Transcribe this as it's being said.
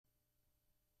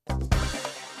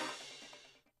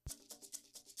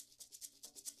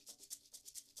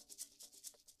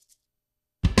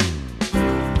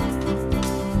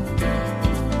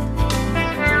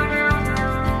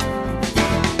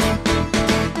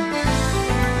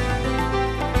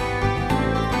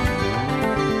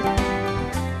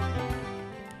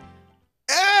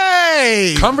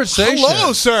Conversation.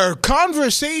 Hello, sir.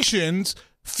 Conversations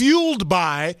fueled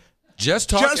by Just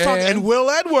Talk and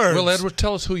Will Edwards. Will Edwards,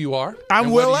 tell us who you are.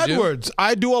 I'm Will Edwards.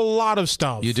 I do a lot of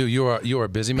stuff. You do. You are a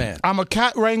busy man. I'm a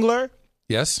cat wrangler.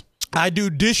 Yes. I do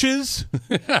dishes.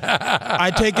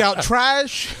 I take out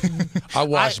trash. I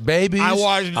wash babies. No,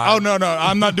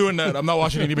 I'm not doing that. I'm not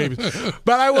washing any babies.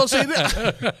 But I will say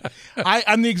that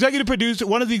I'm the executive producer,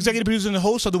 one of the executive producers and the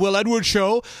host of the Will Edwards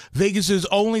Show, Vegas's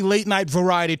only late night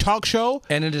variety talk show.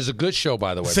 And it is a good show,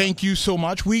 by the way. Thank you so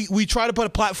much. We try to put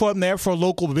a platform there for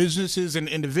local businesses and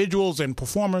individuals and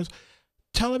performers.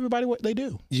 Tell everybody what they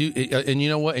do. And you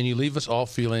know what? And you leave us all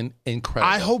feeling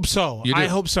incredible. I hope so. You do. I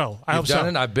hope so. You've done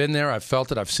it. I've been there. I've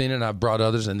felt it. I've seen it. And I've brought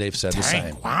others, and they've said the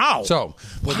same. Wow. So,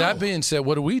 with that being said,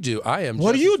 what do we do? I am.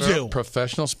 What do you do?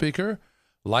 Professional speaker,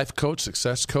 life coach,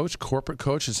 success coach, corporate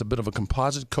coach. It's a bit of a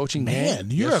composite coaching game.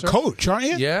 Man, you're a coach, aren't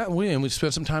you? Yeah, we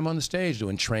spend some time on the stage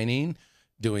doing training,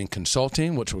 doing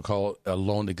consulting, which we call a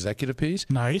lone executive piece.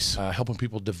 Nice. Helping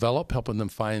people develop, helping them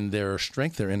find their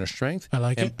strength, their inner strength. I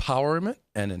like it. Empowerment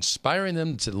and inspiring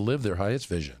them to live their highest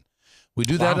vision. We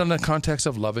do that in the context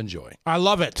of love and joy. I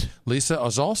love it. Lisa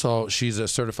is also, she's a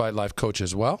certified life coach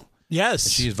as well. Yes.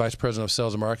 She is vice president of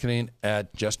sales and marketing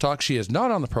at Just Talk. She is not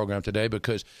on the program today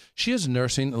because she is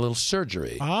nursing a little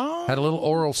surgery. Oh. Had a little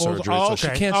oral surgery, so she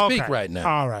can't speak right now.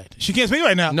 All right. She can't speak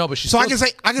right now. No, but she's I can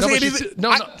say anything.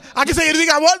 I can say anything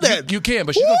I want then. You can,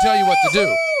 but she's going to tell you what to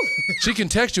do. She can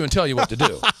text you and tell you what to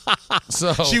do.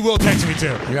 So she will text me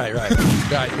too.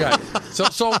 Right.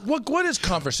 So what is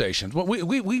conversations? Well,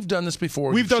 we've done this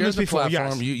before. We've done this before.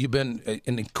 Platform. Yes. You've been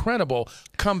an incredible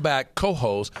comeback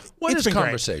co-host. What is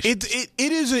conversation?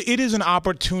 It is an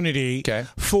opportunity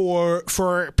for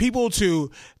people to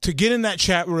get in that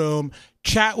chat room,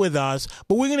 chat with us,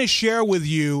 but we're going to share with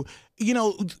you,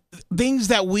 things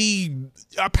that we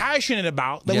are passionate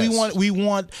about, that we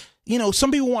want,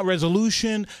 some people want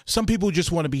resolution, some people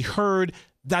just want to be heard.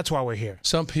 That's why we're here.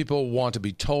 Some people want to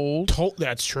be told.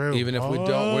 That's true. Even if we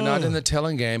don't, we're not in the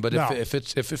telling game. But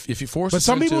if you force us, but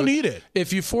some people need it.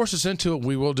 If you force us into it,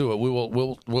 we will do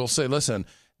it. We'll say, listen,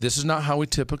 this is not how we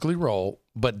typically roll,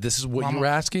 but this is what you're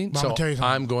asking. So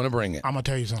I'm going to bring it. I'm gonna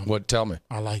tell you something. What? Tell me.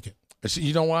 I like it.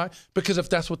 You know why? Because if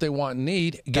that's what they want and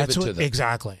need, give it to them.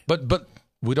 Exactly. But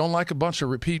we don't like a bunch of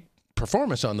repeat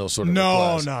performance on those sort of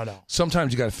requests. No.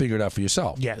 Sometimes you got to figure it out for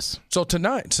yourself. Yes. So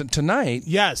tonight,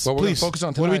 yes, what we're going to focus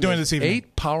on tonight. What are we doing this evening?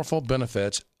 8 powerful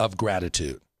benefits of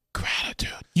gratitude.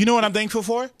 Gratitude. You know what I'm thankful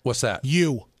for? What's that?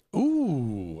 You.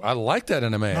 Ooh, I like that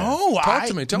in a man. No, Talk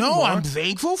to me. Tell me more. I'm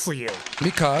thankful for you.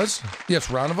 Because,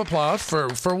 yes, round of applause for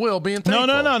Will being thankful.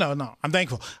 No. I'm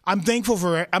thankful. I'm thankful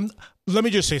for. Let me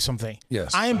just say something.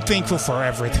 Yes. I am thankful for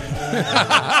everything.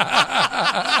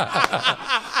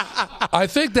 I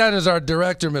think that is our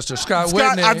director, Mr. Scott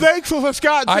Whitney. I'm thankful for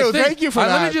Scott, too. Thank you for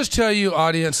that. Let me just tell you,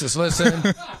 audiences,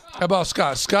 listen, about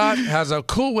Scott. Scott has a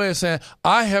cool way of saying,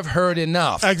 I have heard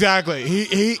enough.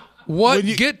 Exactly.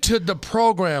 Get to the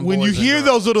program, when you hear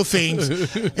those little things,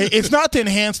 it's not to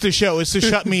enhance the show, it's to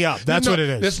shut me up. That's what it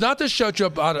is. It's not to shut you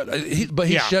up but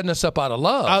he's shutting us up out of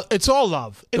love. It's all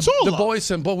love. The boys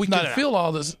saying, we can feel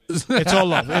all this. It's all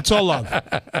love. It's all love.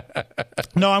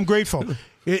 No, I'm grateful.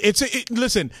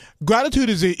 Listen, gratitude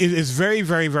is very,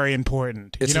 very, very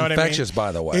important. It's infectious,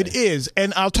 by the way. It is.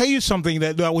 And I'll tell you something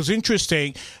that was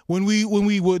interesting when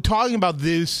we were talking about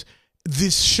this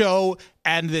show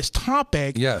and this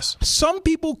topic. Yes. Some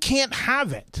people can't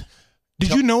have it.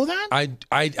 Did you know that?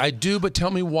 I do, but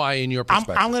tell me why in your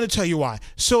perspective. I'm going to tell you why.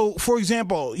 So, for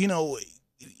example,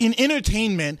 in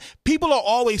entertainment, people are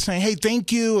always saying, hey,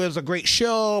 thank you, it was a great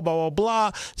show, blah, blah,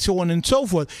 blah, so on and so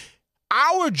forth.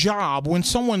 Our job when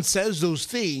someone says those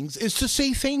things is to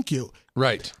say thank you.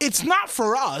 Right. It's not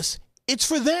for us, it's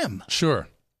for them. Sure.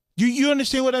 You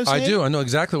understand what I'm saying? I do. I know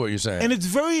exactly what you're saying. And it's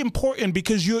very important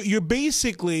because you're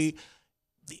basically,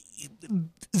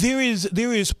 there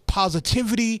is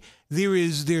positivity,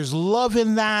 there's love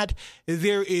in that,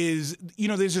 there's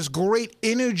this great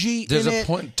energy in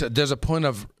it. There's a point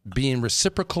of being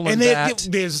reciprocal in and that.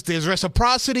 There's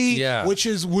reciprocity, which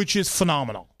is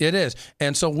phenomenal. It is.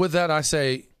 And so with that, I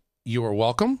say, you are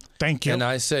welcome. Thank you. And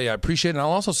I say I appreciate it. And I'll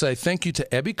also say thank you to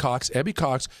Ebby Cox. Ebby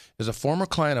Cox is a former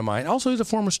client of mine. Also, he's a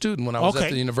former student. When I was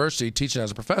at the university teaching as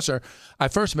a professor, I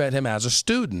first met him as a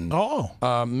student.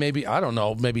 Maybe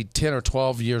 10 or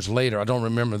 12 years later. I don't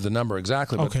remember the number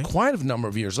exactly, but quite a number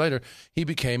of years later, he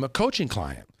became a coaching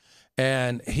client.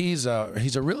 And he's a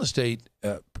real estate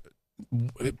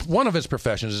one of his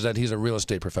professions is that he's a real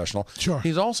estate professional. Sure.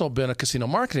 He's also been a casino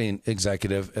marketing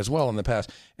executive as well in the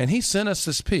past. And he sent us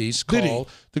this piece called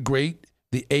The Great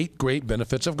the 8 great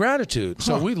benefits of gratitude.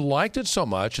 So we liked it so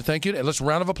much. Thank you. Let's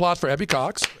round of applause for Ebby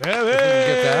Cox.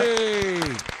 Hey.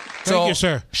 Thank you,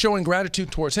 sir. Showing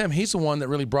gratitude towards him. He's the one that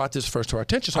really brought this first to our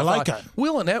attention. So I like that.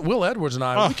 Will Edwards and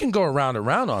I, we can go around and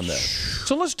around on this.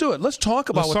 So let's do it. Let's talk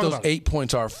about what those 8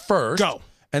 points are first. Go.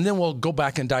 And then we'll go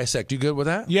back and dissect. You good with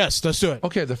that? Yes, let's do it.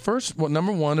 Okay, the first,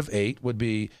 number 1 of 8 would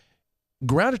be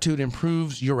gratitude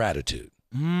improves your attitude.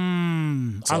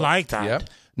 I like that. Yep.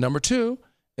 Number 2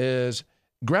 is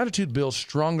gratitude builds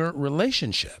stronger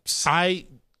relationships. I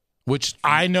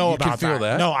know about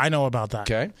that. No, I know about that.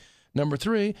 Okay. Number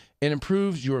 3, it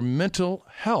improves your mental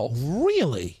health.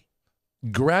 Really?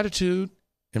 Gratitude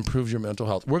improves your mental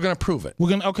health. We're going to prove it.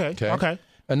 Okay.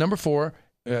 And number 4,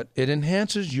 it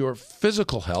enhances your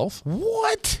physical health.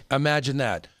 What? Imagine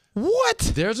that. What?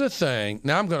 There's a thing.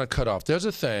 Now I'm going to cut off. There's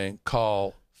a thing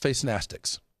called face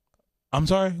nastics. I'm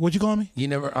sorry. What'd you call me? You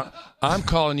never. I'm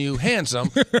calling you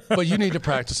handsome, but you need to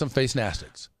practice some face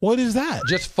nastics. What is that?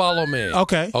 Just follow me.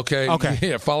 Okay.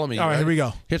 Yeah, follow me. All right, here we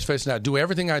go. Here's face nastics. Do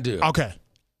everything I do. Okay.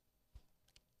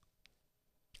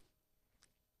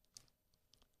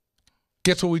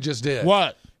 Guess what we just did?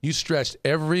 What? You stretched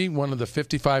every one of the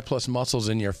 55 plus muscles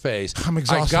in your face. I'm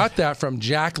exhausted. I got that from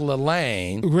Jack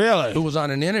LaLanne. Really? Who was on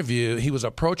an interview. He was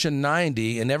approaching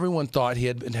 90, and everyone thought he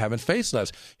had been having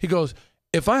facelifts. He goes,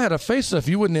 if I had a facelift,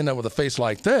 you wouldn't end up with a face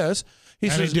like this. He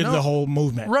says, did the whole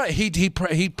movement. Right.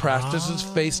 He practices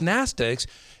face nastics,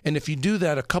 and if you do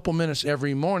that a couple minutes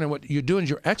every morning, what you're doing is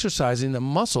you're exercising the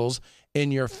muscles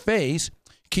in your face,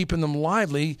 keeping them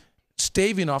lively,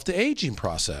 staving off the aging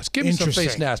process. Give me some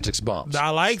face nastics bumps. I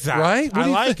like that. Right? I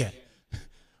like it.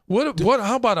 What?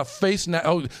 How about a face?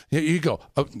 Oh, here you go.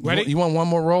 Ready? You want one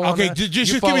more roll? Okay, on that?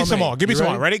 just give me some more. Give me some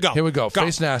more. Ready? Go. Here we go.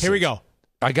 Face nastics. Here we go.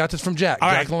 I got this from Jack. All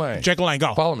Jack right. LaLanne. Jack LaLanne,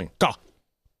 go. Follow me. Go.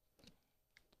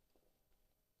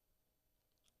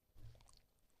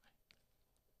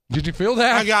 Did you feel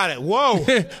that? I got it. Whoa.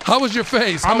 How was your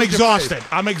face? I'm exhausted.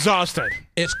 I'm exhausted.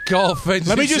 It's called face.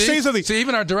 Let me just say something. See,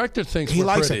 even our director thinks he we're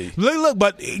likes pretty. it. Look,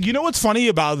 but you know what's funny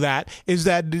about that is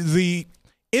that in the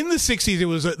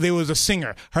 60s there was a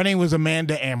singer. Her name was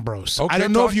Amanda Ambrose. Okay, I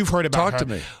don't know if you've heard about her. Talk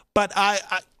to me. But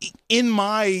in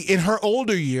her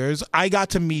older years, I got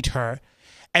to meet her.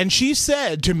 And she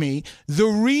said to me, the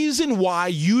reason why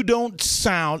you don't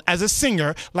sound as a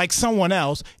singer like someone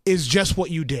else is just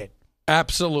what you did.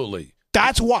 Absolutely.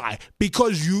 That's why.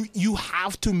 Because you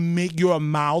have to make your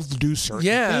mouth do certain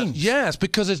things. Yes,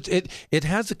 because it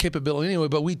has the capability anyway,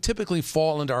 but we typically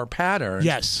fall into our pattern.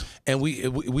 Yes. And we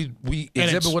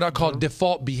exhibit what I call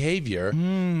default behavior.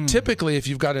 Typically, if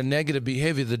you've got a negative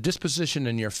behavior, the disposition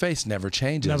in your face never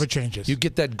changes. Never changes. You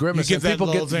get that grimace. You get that people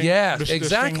little thing. Yes,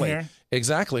 exactly.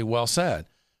 Exactly. Well said.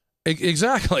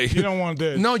 Exactly. You don't want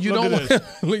this. No, you don't want this.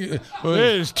 This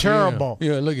is terrible.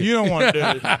 Yeah, look at you don't want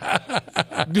this.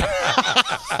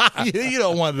 You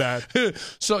don't want that.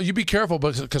 So you be careful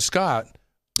because Scott,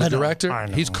 the director,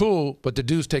 he's cool, but the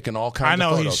dude's taking all kinds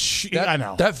of photos. I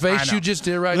know. That face you just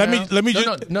did right now. Let me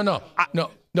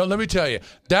No, let me tell you.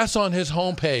 That's on his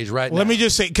homepage right now. Let me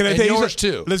just say, can I tell you yours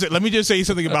too? Listen, let me just say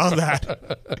something about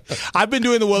that. I've been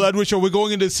doing the Will Edwards Show. We're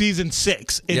going into season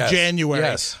 6 in January.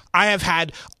 Yes. I have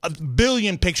had 1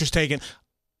 billion pictures taken.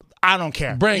 I don't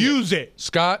care. Use it.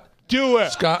 Scott. Do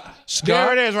it. Scott.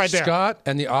 There it is right there. Scott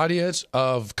and the audience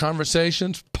of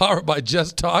Conversations powered by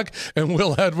Just Talk and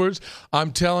Will Edwards.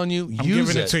 I'm telling you, I'm use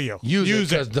giving it to you. Use it.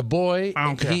 Because the boy,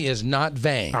 he is not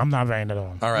vain. I'm not vain at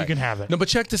all. All right. You can have it. No, but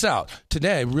check this out.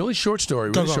 Today, really short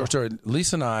story.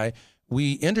 Lisa and I,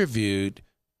 we interviewed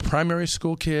primary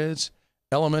school kids,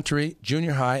 elementary,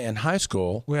 junior high, and high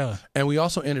school. Yeah. And we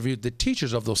also interviewed the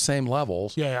teachers of those same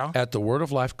levels at the Word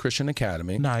of Life Christian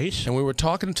Academy. Nice. And we were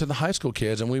talking to the high school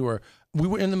kids, and we were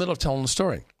in the middle of telling the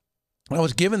story. I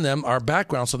was giving them our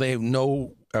background so they have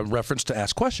no reference to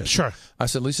ask questions. Sure. I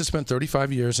said, Lisa spent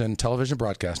 35 years in television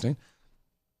broadcasting.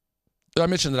 I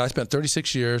mentioned that I spent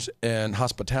 36 years in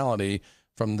hospitality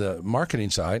from the marketing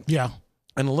side. Yeah.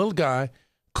 And a little guy,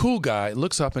 cool guy,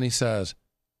 looks up and he says,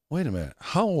 wait a minute,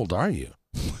 how old are you?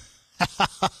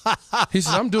 He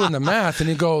says, I'm doing the math, and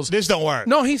he goes, this don't work.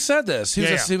 No, he said this. He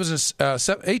was a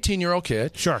 18-year-old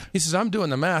kid. Sure. He says, I'm doing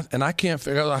the math, and I can't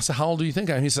figure out. I said, how old do you think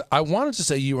I am? He said, I wanted to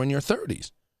say you were in your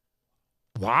 30s.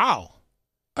 Wow.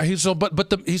 He said,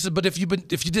 but if you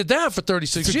did that for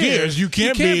 36 years, you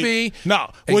can't be.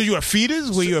 No. Were you a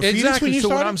fetus? Were you a fetus when you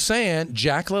started? So what I'm saying,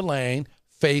 Jack LaLanne,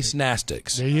 face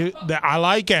nastics. I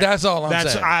like it. That's all I'm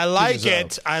saying. I like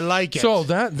it. I like it. So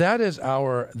that is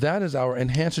our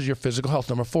enhances your physical health.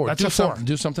 Number 4. That's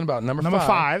do something about it. Number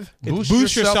 5.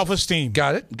 Boost your self-esteem.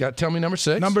 Got it. Tell me number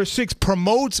 6. Number 6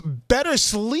 promotes better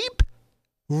sleep.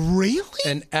 Really?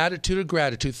 An attitude of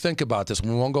gratitude. Think about this.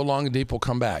 We won't go long and deep. We'll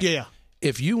come back. Yeah.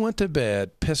 If you went to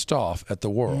bed pissed off at the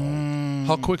world,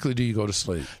 how quickly do you go to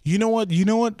sleep? You know what?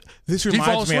 This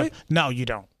reminds me of. No, you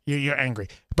don't. You're angry.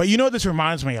 But you know what this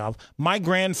reminds me of? My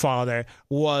grandfather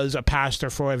was a pastor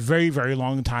for a very, very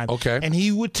long time. Okay. And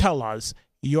he would tell us,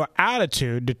 your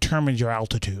attitude determines your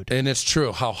altitude. And it's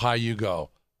true how high you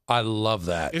go. I love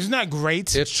that. Isn't that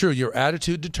great? It's true. Your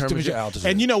attitude determines your altitude.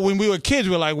 And, when we were kids,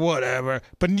 we were like, whatever.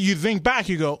 But you think back,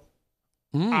 you go,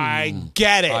 I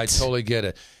get it. I totally get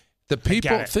it. The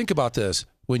people, think about this.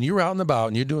 When you're out and about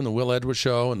and you're doing the Will Edwards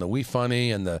Show and the We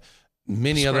Funny and the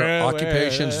many other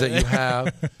occupations that you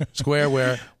have,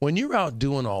 squareware, when you're out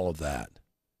doing all of that,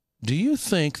 do you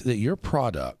think that your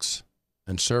products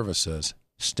and services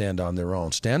stand on their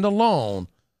own, stand alone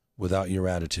without your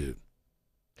attitude?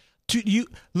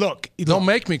 Don't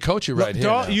make me coach you right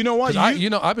here. You know what?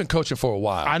 I've been coaching for a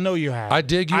while. I know you have. I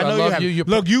dig you. I love you.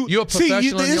 You're a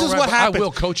professional. This is what happens. I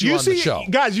will coach you on the show.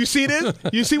 Guys, you see this?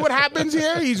 You see what happens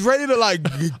here? He's ready to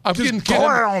I'm just going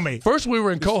on me. First we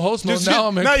were in co-host mode. Now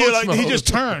I'm in coach mode. He just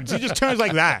turns. He just turns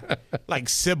like that, like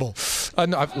Sybil.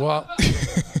 Well,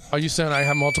 are you saying I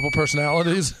have multiple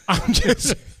personalities? I'm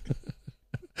just.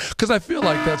 Because I feel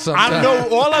like that's something. I know.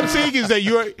 All I'm saying is that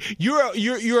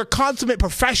you're a consummate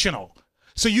professional,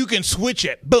 so you can switch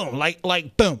it. Boom, like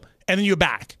boom, and then you're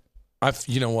back.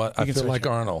 You know what? I feel like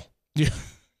Arnold. Yeah.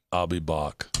 I'll be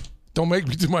back. Don't make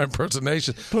me do my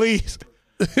impersonation, please.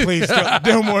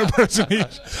 Do more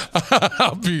impersonation.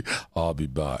 I'll be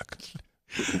back.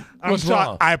 What's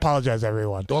wrong? I apologize,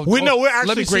 everyone. We're actually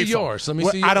let me grateful. See yours. Let me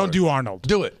see yours. I don't do Arnold.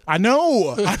 Do it. I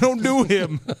know. I don't do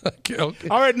him. Okay.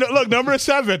 All right. Look, number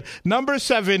 7. Number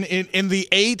 7 in the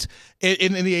 8.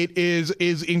 In the 8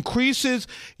 is increases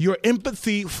your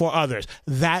empathy for others.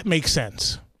 That makes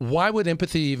sense. Why would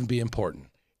empathy even be important?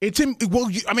 As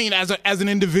an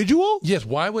individual? Yes.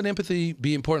 Why would empathy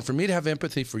be important? For me to have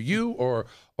empathy for you or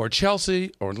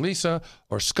Chelsea or Lisa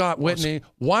or Scott Whitney,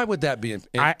 why would that be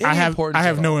important? I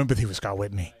have no empathy for Scott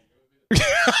Whitney.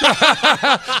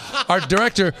 Our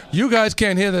director, you guys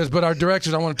can't hear this, but our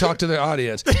directors, I want to talk to the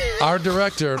audience. Our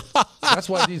director, that's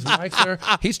why these mics are,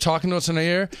 he's talking to us in the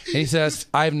ear, and he says,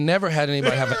 I've never had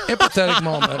anybody have an empathetic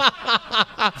moment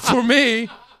for me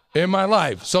in my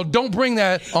life. So don't bring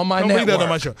that on my network. Don't bring that on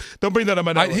my show. Don't bring that on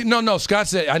my network. No, Scott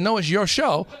said, I know it's your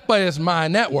show, but it's my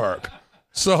network.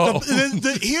 So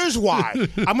here's why.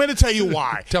 I'm going to tell you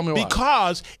why. Tell me why.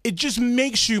 Because it just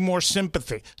makes you more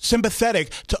sympathetic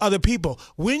to other people.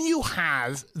 When you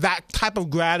have that type of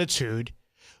gratitude,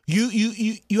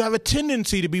 you have a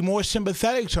tendency to be more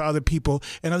sympathetic to other people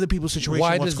and other people's situations.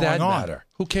 Why does that matter?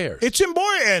 Who cares? It's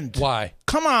important. Why?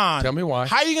 Come on. Tell me why.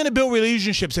 How are you going to build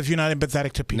relationships if you're not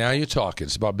empathetic to people? Now you're talking.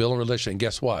 It's about building relationships. And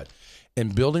guess what? In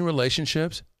building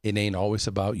relationships, it ain't always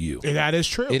about you. That is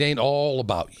true. It ain't all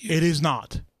about you. It is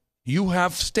not. You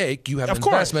have stake, you have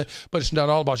investment, but it's not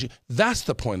all about you. That's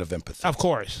the point of empathy. Of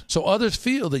course. So others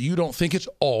feel that you don't think it's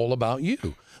all about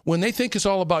you. When they think it's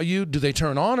all about you, do they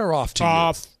turn on or off to you?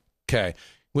 Off. Okay.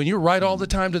 When you're right all the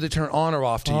time, do they turn on or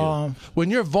off to you?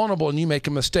 When you're vulnerable and you make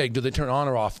a mistake, do they turn on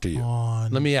or off to you? On.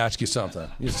 Let me ask you something.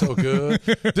 You're so good.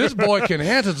 This boy can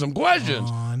answer some questions.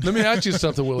 Let me ask you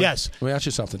something, Willie. Yes. Let me ask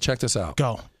you something. Check this out.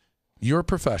 Go. You're a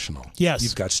professional. Yes.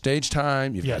 You've got stage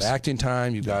time. You've got acting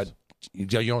time. You've got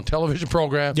your own television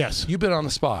program. Yes. You've been on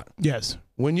the spot. Yes.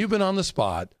 When you've been on the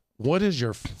spot, what is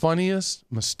your funniest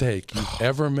mistake you've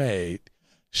ever made?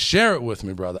 Share it with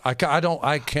me, brother. I can't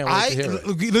wait to hear it.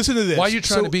 Listen to this. Why are you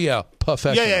trying to be a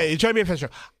professional? Yeah, you're trying to be a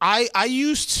professional. I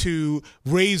used to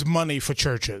raise money for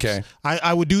churches. Okay.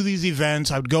 I would do these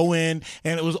events. I would go in,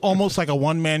 and it was almost like a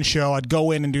one-man show. I'd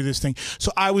go in and do this thing.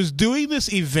 So I was doing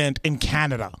this event in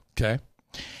Canada. Okay.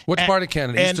 Which part of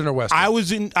Canada, Eastern or Western? I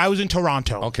was in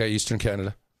Toronto. Okay, Eastern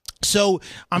Canada. So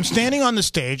I'm standing on the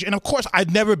stage, and of course,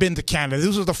 I'd never been to Canada.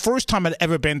 This was the first time I'd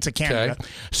ever been to Canada. Okay.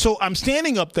 So I'm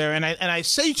standing up there, and I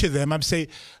say to them,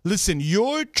 listen,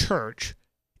 your church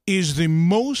is the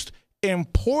most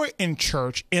important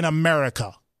church in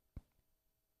America.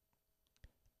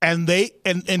 And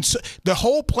so the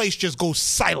whole place just goes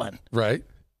silent. Right.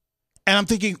 And I'm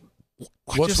thinking,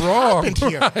 what's wrong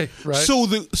here? Right.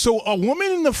 So a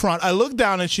woman in the front, I look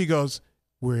down and she goes,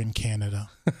 we're in Canada.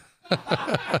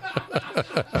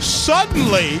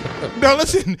 Suddenly,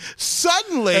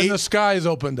 and the skies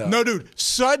opened up. No, dude,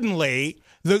 suddenly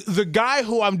the guy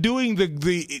who I'm doing the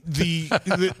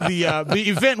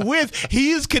event with,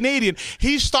 he is Canadian.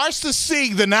 He starts to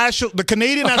sing the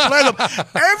Canadian national anthem.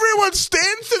 Everyone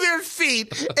stands to their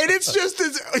feet, and it's just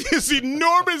this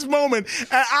enormous moment.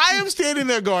 And I am standing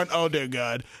there going, "Oh dear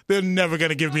God, they're never going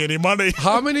to give me any money."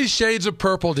 How many shades of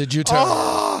purple did you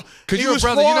turn? Because you're a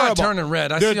brother, you're not turning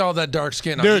red. I see all that dark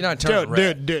skin. You're not turning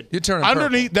red. You're turning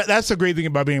underneath. That's the great thing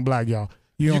about being black, y'all.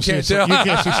 You can't tell. You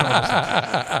can't see some of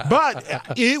this.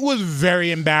 But it was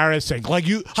very embarrassing.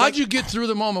 How'd you get through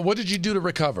the moment? What did you do to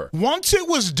recover? Once it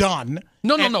was done.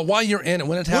 No. While you're in it,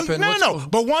 when it happened. No.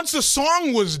 But once the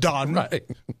song was done, right.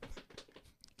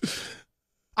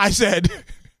 I said,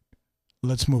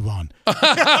 "Let's move on."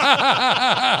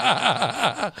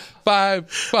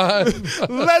 5.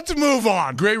 Let's move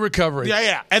on. Great recovery.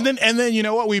 Yeah. And then you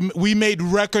know what? We made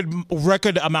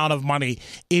record amount of money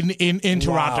in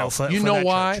Toronto. Wow. You know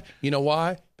why? Church. You know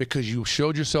why? Because you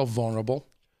showed yourself vulnerable.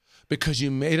 Because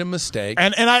you made a mistake.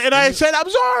 And I said, "I'm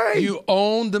sorry." You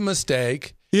owned the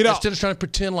mistake. Instead of trying to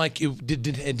pretend like it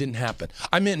didn't happen.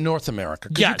 I meant North America.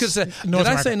 Yes. You could say, did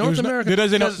I say North America?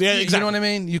 Exactly. You know what I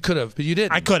mean? You could have, but you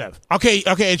didn't. I could have. Okay,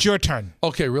 it's your turn.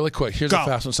 Okay, really quick. Here's a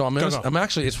fast one. So I'm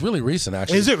actually, it's really recent,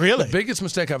 actually. Is it really? The biggest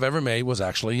mistake I've ever made was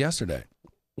actually yesterday.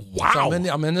 Wow. So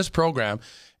I'm in this program,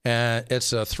 and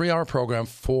it's a 3-hour program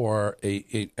for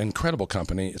a incredible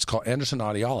company. It's called Anderson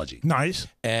Audiology. Nice.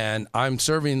 And I'm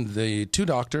serving the 2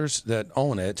 doctors that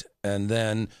own it, and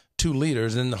then 2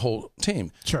 leaders and the whole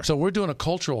team. Sure. So we're doing a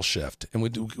cultural shift, and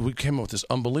we came up with this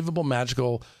unbelievable,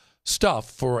 magical stuff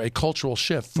for a cultural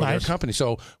shift for their company.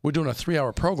 So we're doing a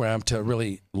 3-hour program to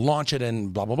really launch it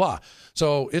and blah, blah, blah.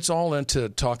 So it's all into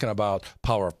talking about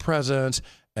power of presence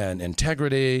and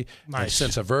integrity, and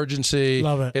sense of urgency.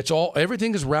 Love it. It's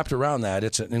everything is wrapped around that.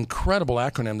 It's an incredible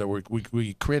acronym that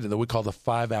we created that we call the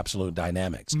 5 absolute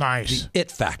dynamics. Nice. The IT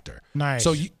factor. Nice.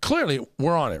 So clearly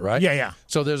we're on it, right? Yeah.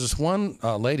 So there's this one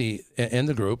lady in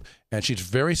the group, and she's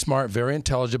very smart, very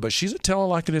intelligent, but she's a tell it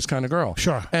like it is kind of girl.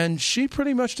 Sure. And she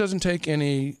pretty much doesn't take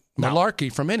any malarkey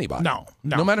from anybody. No.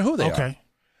 No matter who they are. Okay.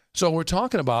 So we're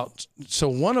talking about,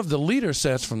 one of the leaders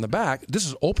says from the back, this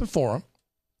is open forum.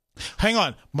 Hang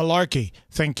on, malarkey.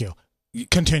 Thank you.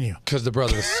 Continue. Because the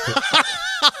brothers.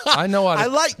 I know how to. I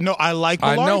like malarkey.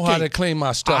 I know how to clean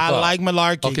my stuff up. I like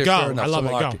malarkey. Okay, go. Fair enough. I love it.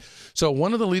 Go. So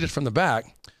one of the leaders from the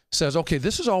back says, "Okay,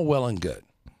 this is all well and good,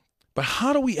 but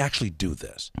how do we actually do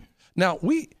this?" Now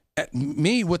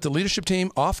me with the leadership team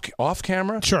off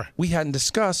camera. Sure. We hadn't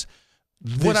discussed.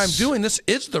 What I'm doing. This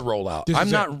is the rollout.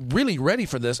 I'm not really ready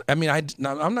for this. I mean, I'm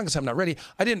not going to say I'm not ready.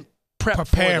 I didn't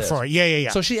prepare for it. Yeah.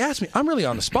 So she asked me. I'm really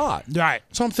on the spot. Right.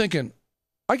 So I'm thinking,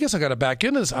 I guess I got to back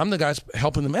into this. I'm the guy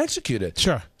helping them execute it.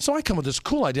 Sure. So I come with this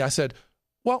cool idea. I said,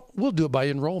 well, we'll do it by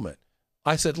enrollment.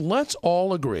 I said, let's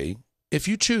all agree. If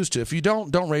you choose to, if you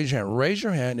don't raise your hand. Raise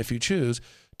your hand if you choose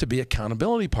to be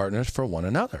accountability partners for one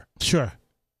another. Sure.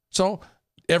 So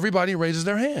everybody raises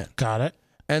their hand. Got it.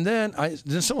 And then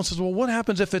someone says, well, what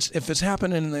happens if it's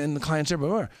happening in the client's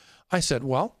everywhere? I said,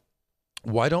 well,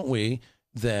 why don't we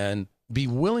then be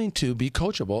willing to be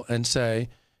coachable and say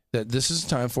that this is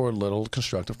time for a little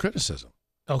constructive criticism?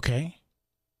 Okay.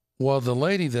 Well, the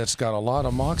lady that's got a lot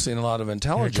of moxie and a lot of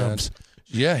intelligence,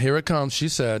 here it comes. She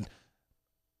said,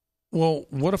 well,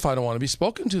 what if I don't want to be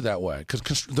spoken to that way?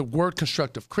 Because the word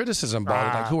constructive criticism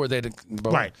bothered, like, who are they to...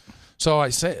 Right. So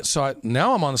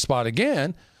now I'm on the spot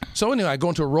again. So anyway, I go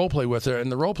into a role play with her,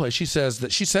 and the role play, she said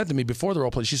to me before the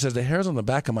role play, she says, the hairs on the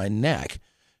back of my neck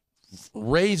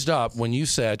raised up when you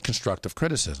said constructive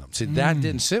criticism. See, that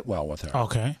didn't sit well with her.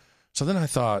 Okay. So then I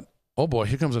thought, oh boy,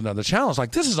 here comes another challenge.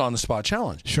 Like, this is on the spot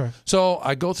challenge. Sure. So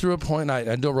I go through a point, and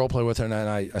I do a role play with her, and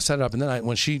I set it up, and then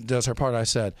when she does her part, I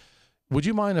said, would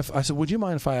you mind if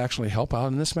I actually help out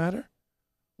in this matter?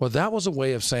 Well, that was a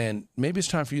way of saying, maybe it's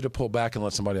time for you to pull back and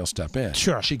let somebody else step in.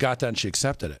 Sure. She got that and she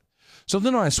accepted it. So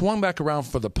then when I swung back around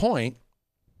for the point,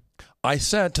 I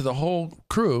said to the whole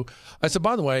crew, I said,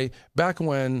 by the way, back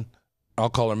when,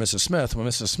 I'll call her Mrs. Smith, when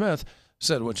Mrs. Smith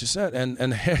said what she said, and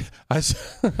I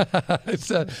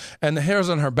said, and the hairs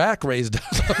on her back raised up.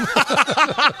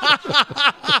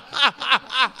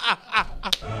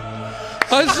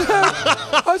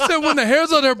 I said, when the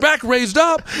hairs on her back raised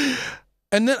up,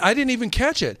 and then I didn't even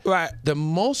catch it. Right. The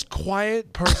most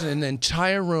quiet person in the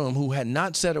entire room who had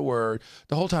not said a word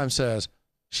the whole time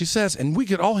she says, and we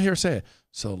could all hear her say it.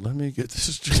 So let me get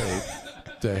this straight.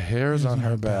 The hairs on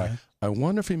her back. I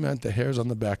wonder if he meant the hairs on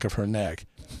the back of her neck.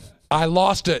 I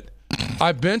lost it.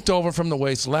 I bent over from the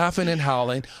waist, laughing and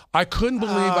howling. I couldn't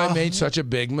believe I made such a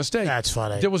big mistake. That's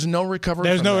funny. There was no recovery.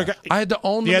 There's no I had to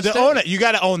own the mistake. You had to own it. You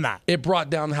got to own that. It brought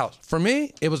down the house. For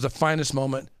me, it was the finest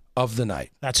moment of the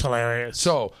night. That's hilarious.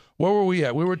 So where were we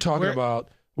at? We were talking about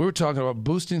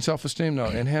boosting self-esteem. No,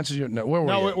 enhances your. No, where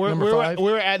were we? Number 5.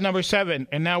 We're at number 7,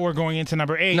 and now we're going into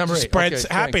number 8. Spreads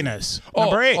happiness.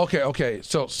 Number 8. Okay.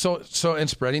 So in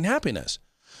spreading happiness.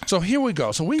 So here we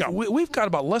go. So we've got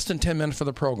about less than 10 minutes for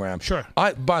the program. Sure.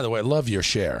 By the way, love your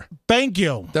share. Thank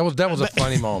you. That was a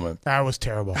funny moment. That was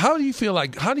terrible. How do you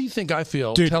think I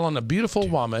feel telling a beautiful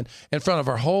woman in front of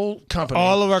our whole company?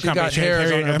 All of our company. She got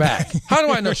hairs on her back. How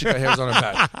do I know she got hairs on her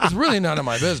back? It's really none of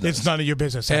my business. It's none of your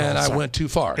business. And I went too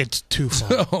far. It's too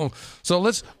far. So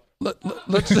let's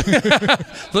let's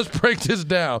break this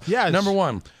down. Yes. Number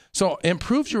 1. So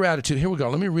improves your attitude. Here we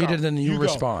go. Let me read it and then you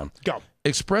respond. Go.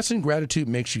 Expressing gratitude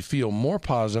makes you feel more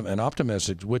positive and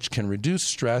optimistic, which can reduce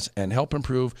stress and help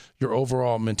improve your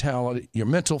overall mentality, your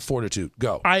mental fortitude.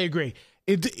 Go. I agree.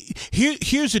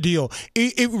 Here's the deal.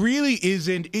 It really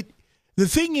isn't. The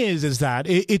thing is that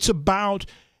it's about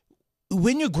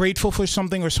when you're grateful for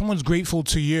something or someone's grateful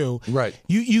to you. Right.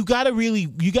 You got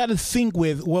to think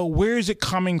with, well, where is it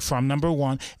coming from? Number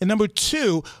 1, and number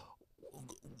 2.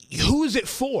 Who is it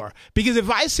for? Because if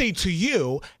I say to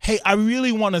you, hey, I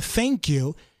really want to thank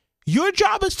you, your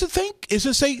job is to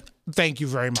say, thank you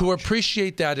very much. To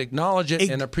appreciate that, acknowledge it,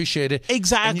 and appreciate it.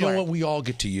 Exactly. And you know what? We all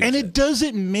get to use and it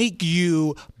doesn't make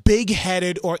you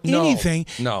big-headed or anything.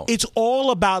 No. It's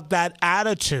all about that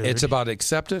attitude. It's about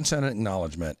acceptance and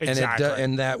acknowledgement. Exactly.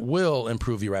 And that will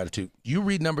improve your attitude. You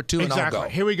read number 2 and I'll go.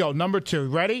 Here we go. Number 2.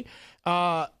 Ready?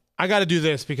 I got to do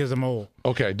this because I'm old.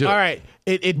 Okay, do it. All right.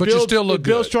 But you still look good.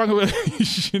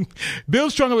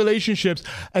 Builds stronger relationships.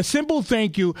 A simple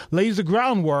thank you lays the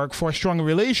groundwork for a stronger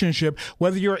relationship.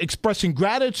 Whether you're expressing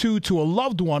gratitude to a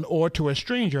loved one or to a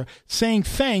stranger, saying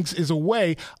thanks is a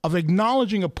way of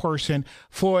acknowledging a person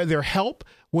for their help,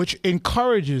 which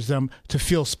encourages them to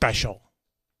feel special.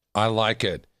 I like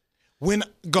it.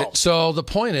 Go. So the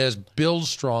point is build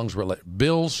stronger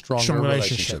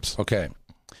relationships. Okay.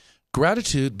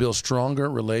 Gratitude builds stronger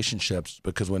relationships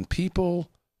because when people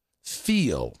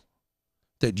feel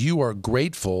that you are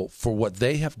grateful for what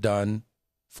they have done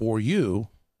for you,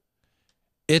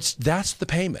 that's the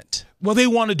payment. Well, they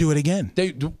want to do it again.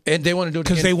 They want to do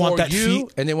it again they want that you,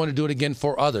 and they want to do it again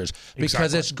for others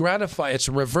because it's It's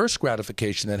a reverse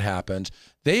gratification that happens.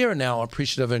 They are now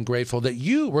appreciative and grateful that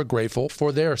you were grateful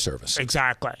for their service.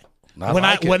 Exactly. When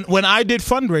I did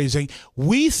fundraising,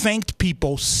 we thanked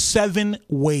people 7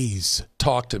 ways.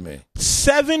 Talk to me.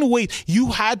 7 ways.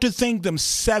 You had to thank them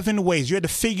 7 ways. You had to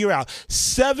figure out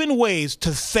 7 ways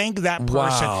to thank that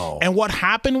person. Wow. And what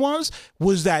happened was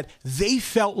that they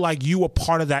felt like you were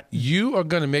part of that. You are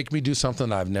going to make me do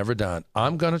something I've never done.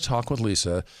 I'm going to talk with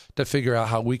Lisa to figure out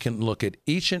how we can look at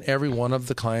each and every one of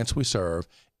the clients we serve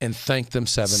and thank them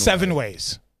 7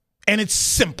 ways. And it's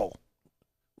simple.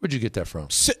 Where'd you get that from?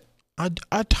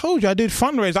 I told you I did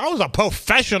fundraising. I was a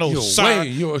professional, sir.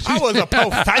 I was a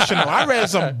professional. I read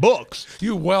some books.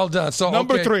 You well done. So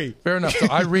number 3. Fair enough. So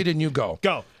I read and you go.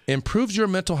 Go. Improves your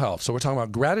mental health. So we're talking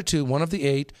about gratitude, one of the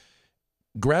 8.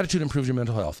 Gratitude improves your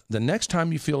mental health. The next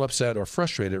time you feel upset or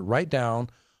frustrated, write down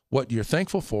what you're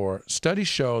thankful for. Studies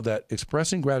show that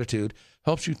expressing gratitude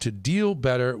helps you to deal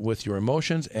better with your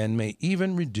emotions and may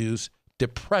even reduce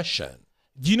depression.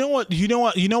 You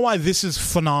know why this is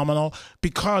phenomenal?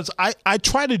 Because I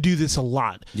try to do this a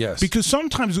lot. Yes. Because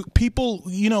sometimes people,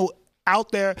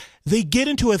 out there, they get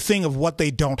into a thing of what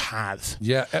they don't have.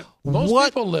 Yeah. Most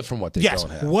people live from what they don't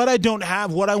have. What I don't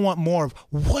have, what I want more of.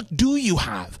 What do you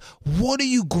have? What are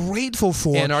you grateful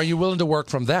for? And are you willing to work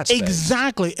from that space?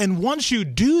 Exactly. And once you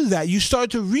do that, you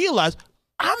start to realize,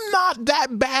 I'm not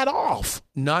that bad off.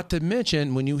 Not to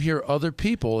mention, when you hear other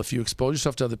people, if you expose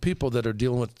yourself to other people that are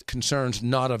dealing with concerns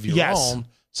not of your own,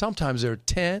 sometimes they're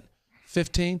 10,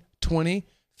 15, 20,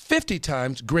 50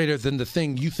 times greater than the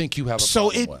thing you think you have a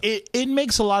problem with. So it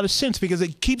makes a lot of sense because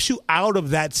it keeps you out of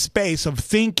that space of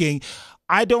thinking,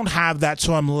 I don't have that,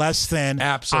 so I'm less than.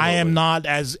 Absolutely. I am not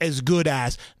as good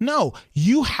as. No,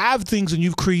 you have things and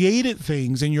you've created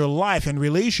things in your life and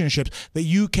relationships that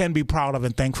you can be proud of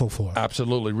and thankful for.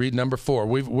 Absolutely. Read number 4.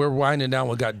 We're winding down.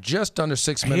 We've got just under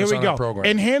 6 minutes on our program.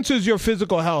 Enhances your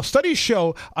physical health. Studies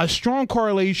show a strong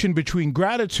correlation between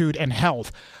gratitude and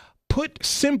health. Put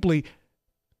simply,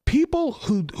 people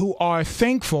who are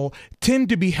thankful tend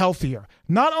to be healthier.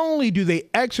 Not only do they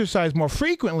exercise more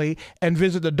frequently and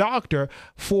visit the doctor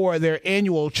for their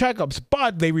annual checkups,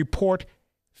 but they report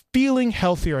feeling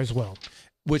healthier as well.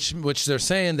 Which they're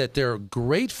saying that they're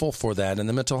grateful for that, and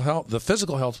the mental health, the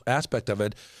physical health aspect of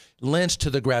it lends to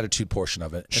the gratitude portion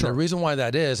of it. Sure. And the reason why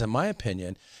that is, in my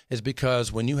opinion, is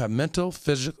because when you have mental,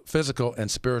 physical, and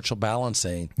spiritual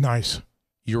balancing, nice,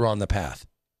 you're on the path.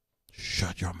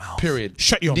 Shut your mouth. Period.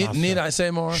 Shut your mouth. Need I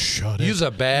say more? Shut it. You's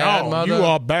a bad mother. You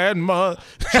are a bad mother.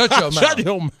 Shut your mouth. Shut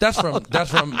your mouth. That's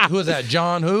from who is that?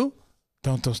 John who?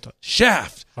 Don't stop.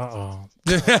 Shaft. Uh-oh.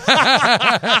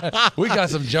 We got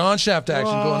some John Shaft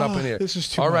action going up in here. This is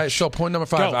too All much. right, so point number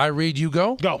 5. Go. I read, you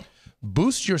go. Go.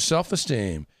 Boost your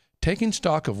self-esteem. Taking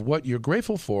stock of what you're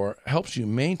grateful for helps you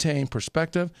maintain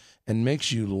perspective and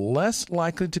makes you less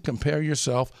likely to compare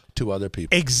yourself to other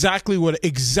people. Exactly what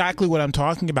I'm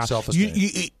talking about.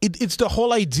 Self-esteem. It's the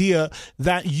whole idea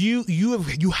that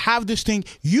you have this thing.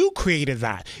 You created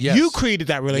that. Yes. You created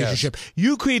that relationship. Yes.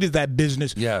 You created that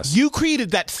business. Yes. You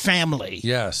created that family.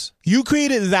 Yes. You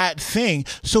created that thing.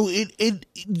 So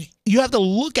you have to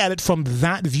look at it from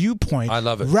that viewpoint. I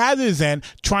love it. Rather than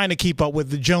trying to keep up with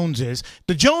the Joneses.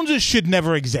 The Joneses should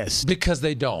never exist. Because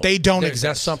they don't. They don't exist.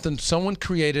 That's something someone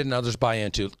created and others buy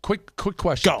into. Quick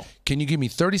question. Go. Can you give me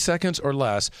 30 seconds or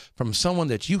less from someone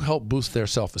that you helped boost their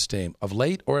self-esteem of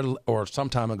late or some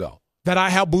time ago? That I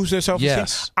help boost their self-esteem?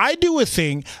 Yes. I do a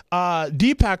thing.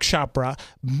 Deepak Chopra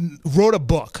wrote a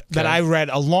book that I read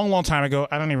a long, long time ago.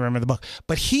 I don't even remember the book.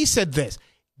 But he said this: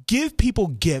 give people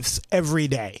gifts every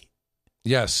day.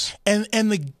 Yes. And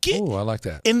the gift. Oh, I like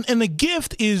that. And the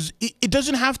gift is, it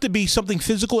doesn't have to be something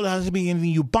physical. It has to be anything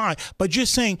you buy. But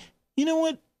just saying, you know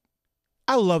what?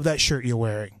 I love that shirt you're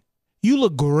wearing. You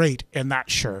look great in that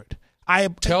shirt.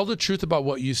 Tell the truth about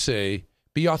what you say.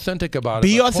 Be authentic about it.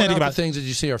 Be authentic about the things that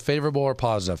you see are favorable or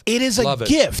positive. It is a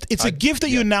gift. It's a gift that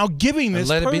you're now giving this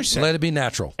person. Let it be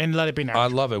natural. And let it be natural. I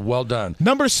love it. Well done.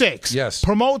 Number 6. Yes.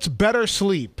 Promotes better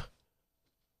sleep.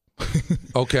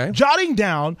 Okay. Jotting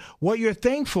down what you're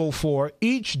thankful for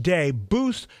each day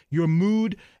boosts your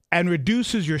mood and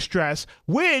reduces your stress,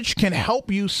 which can help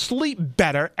you sleep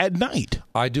better at night.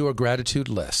 I do a gratitude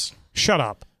list. Shut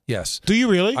up. Yes. Do you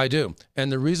really? I do.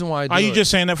 And the reason why I do Are you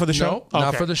just saying that for the show? No,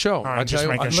 not for the show. All right,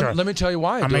 Let me tell you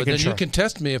why I do it. Then you can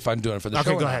test me if I'm doing it for the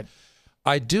show. Okay, go ahead.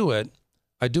 I do it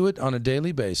on a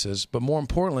daily basis, but more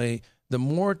importantly, the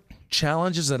more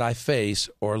challenges that I face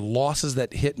or losses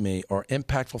that hit me or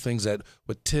impactful things that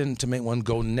would tend to make one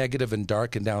go negative and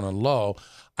dark and down and low,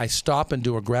 I stop and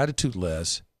do a gratitude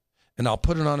list. And I'll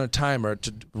put it on a timer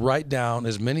to write down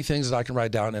as many things as I can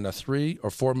write down in a 3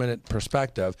 or 4 minute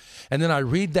perspective. And then I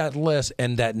read that list,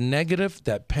 and that negative,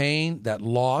 that pain, that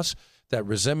loss, that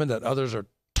resentment that others are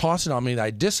tossing on me,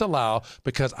 I disallow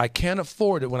because I can't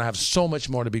afford it when I have so much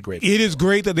more to be grateful for. It is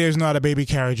great that there's not a baby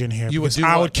carriage in here.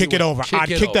 I would kick it over. I'd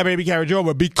kick that baby carriage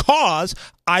over because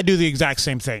I do the exact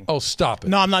same thing. Oh, stop it.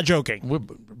 No, I'm not joking. We're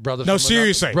brothers. No,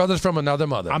 seriously. Brothers from another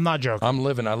mother. I'm not joking. I'm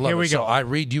living. I love it. Here we go. So I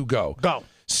read, you go. Go.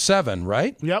 7,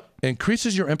 right? Yep.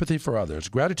 Increases your empathy for others.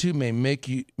 Gratitude may make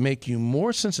you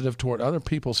more sensitive toward other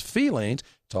people's feelings.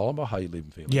 It's all about how you leave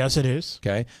them feeling. Yes, it is.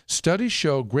 Okay. Studies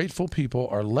show grateful people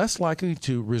are less likely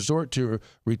to resort to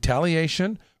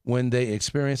retaliation when they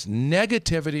experience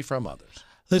negativity from others.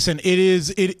 Listen,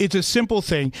 it's a simple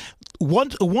thing.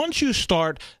 Once you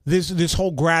start this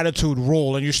whole gratitude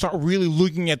role and you start really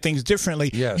looking at things differently,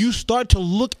 yes. You start to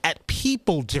look at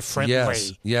people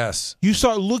differently. Yes. You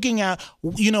start looking at,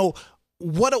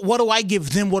 what do I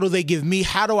give them? What do they give me?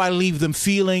 How do I leave them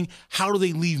feeling? How do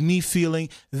they leave me feeling?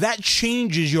 That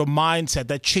changes your mindset.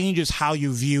 That changes how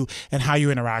you view and how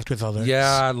you interact with others. Yeah,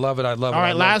 I love it. All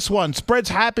right, last one. Spreads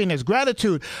happiness.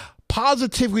 Gratitude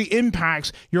positively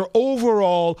impacts your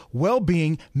overall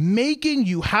well-being, making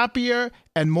you happier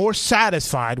and more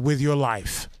satisfied with your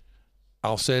life.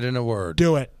 I'll say it in a word.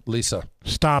 Do it. Lisa.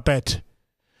 Stop it.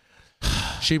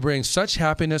 She brings such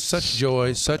happiness, such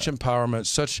joy, such empowerment,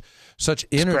 such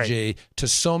energy to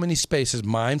so many spaces,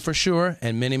 mine for sure,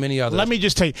 and many, many others. Let me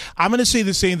just tell you, I'm going to say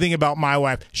the same thing about my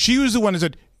wife. She was the one that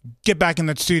said, get back in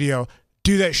that studio,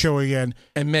 do that show again.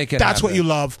 And make it That's happen. what you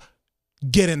love.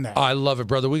 Get in there. I love it,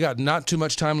 brother. We got not too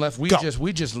much time left. We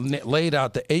just laid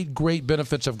out the 8 great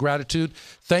benefits of gratitude.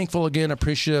 Thankful again,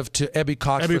 appreciative to Ebby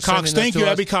Cox. Thank you,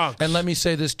 Ebby Cox. And let me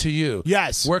say this to you.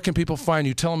 Yes. Where can people find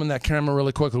you? Tell them in that camera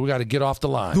really quickly. We got to get off the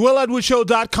line.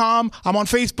 TheWillEdwardsShow.com. I'm on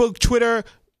Facebook, Twitter,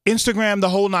 Instagram, the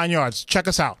whole 9 yards. Check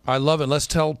us out. I love it. Let's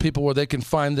tell people where they can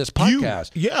find this podcast.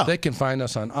 Yeah. They can find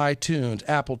us on iTunes,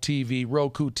 Apple TV,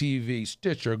 Roku TV,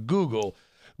 Stitcher, Google.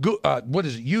 What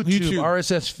is it? YouTube,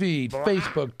 RSS feed,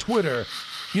 Facebook, Twitter.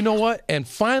 You know what? And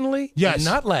finally, and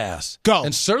not last,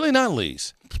 and certainly not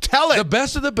least, tell it. The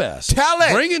best of the best. Tell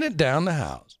it. Bringing it down the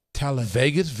house. Tell it.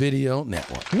 Vegas Video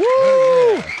Network. Woo!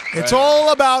 Yeah. It's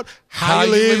all about how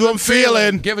you leave them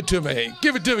feeling. Give it to me.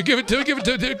 Give it to me. Give it to me. Give it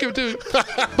to me. Give it to me.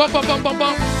 Bum, bum, bum, bum,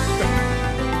 bum.